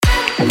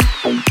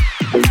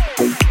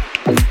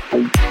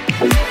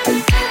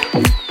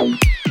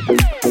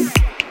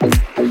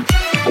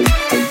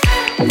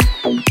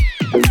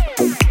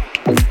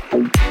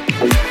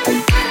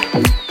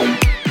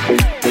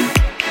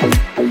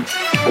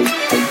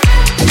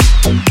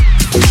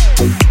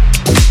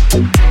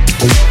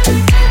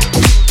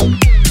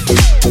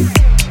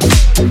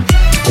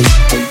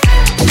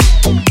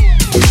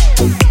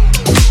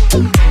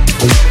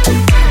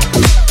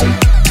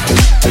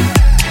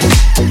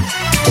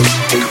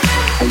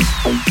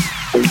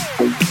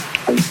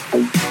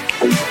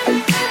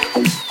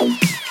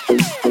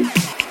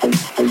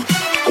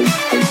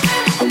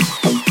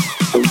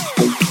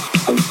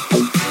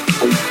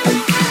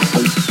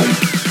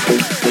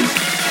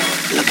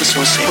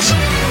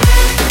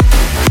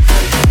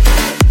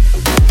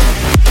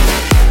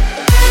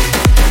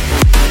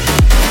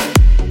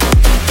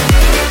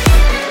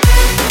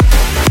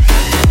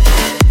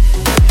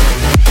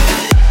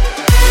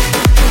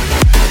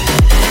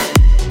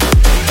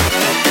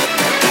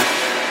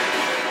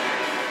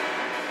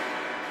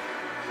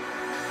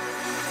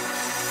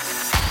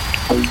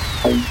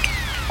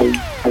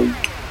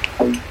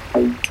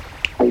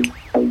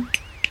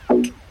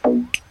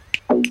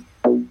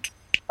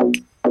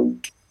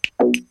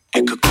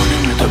एक कोने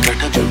में तो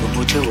बैठा जब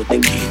मुझे वो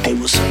दिखी थी,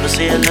 वो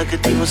सबसे अलग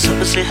थी, वो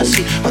सबसे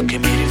हंसी। आगे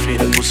मेरी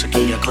फिर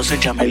उसकी आंखों से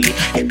जा मिली,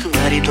 एक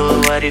बारी दो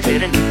बारी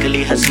फिर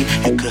निकली हंसी।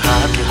 एक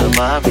हाथ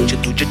हवा विच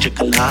दूजे च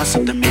गिलास,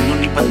 ते मैनू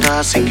नहीं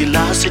पता सी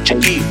गिलास च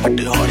की, बट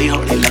हौली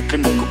हौली लक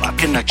नू घुमा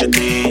के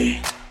नचदे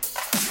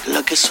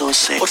लगे सो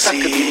सेक्सी।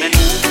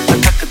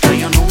 मैनू तकदा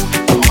यूं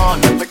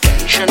ऑन पे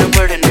टेंशन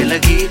बढ़ने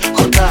लगी,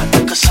 खुदा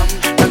की कसम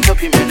न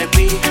कभी मैंने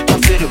पी,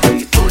 तो फिर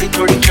भी थोड़ी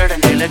थोड़ी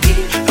चढ़ने लगी।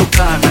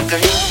 रुका ना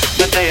कहीं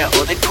मैं गया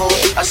ओदे कोल,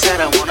 I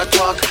said I wanna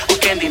talk, वो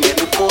कहंदी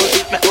मैनू कोल,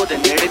 मैं ओदे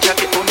नेड़े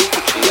जाके ओनू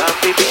पुछया,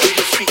 baby do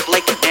you freak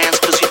like you dance,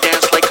 cause you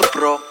dance like a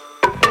pro।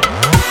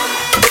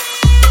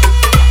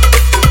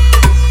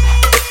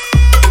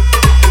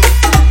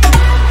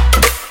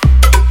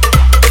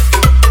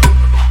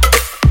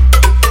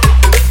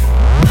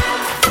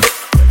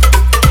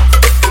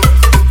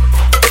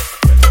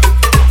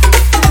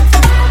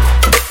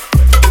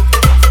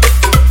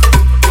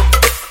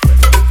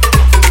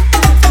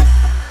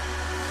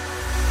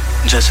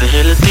 जैसे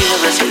हिलती है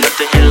वैसे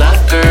लत हिला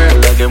कर,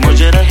 लगे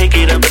मुझे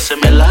रहेगी रब से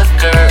मिला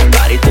कर।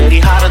 बारी तेरी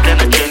हार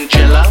देना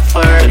चिंचिला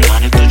फर,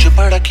 मैंने तुझे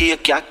बड़ा किया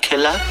क्या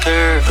खिला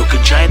कर। रुक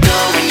जाए तो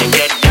when you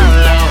get down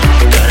low,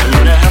 कर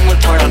लो ना हम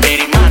थोड़ा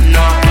मेरी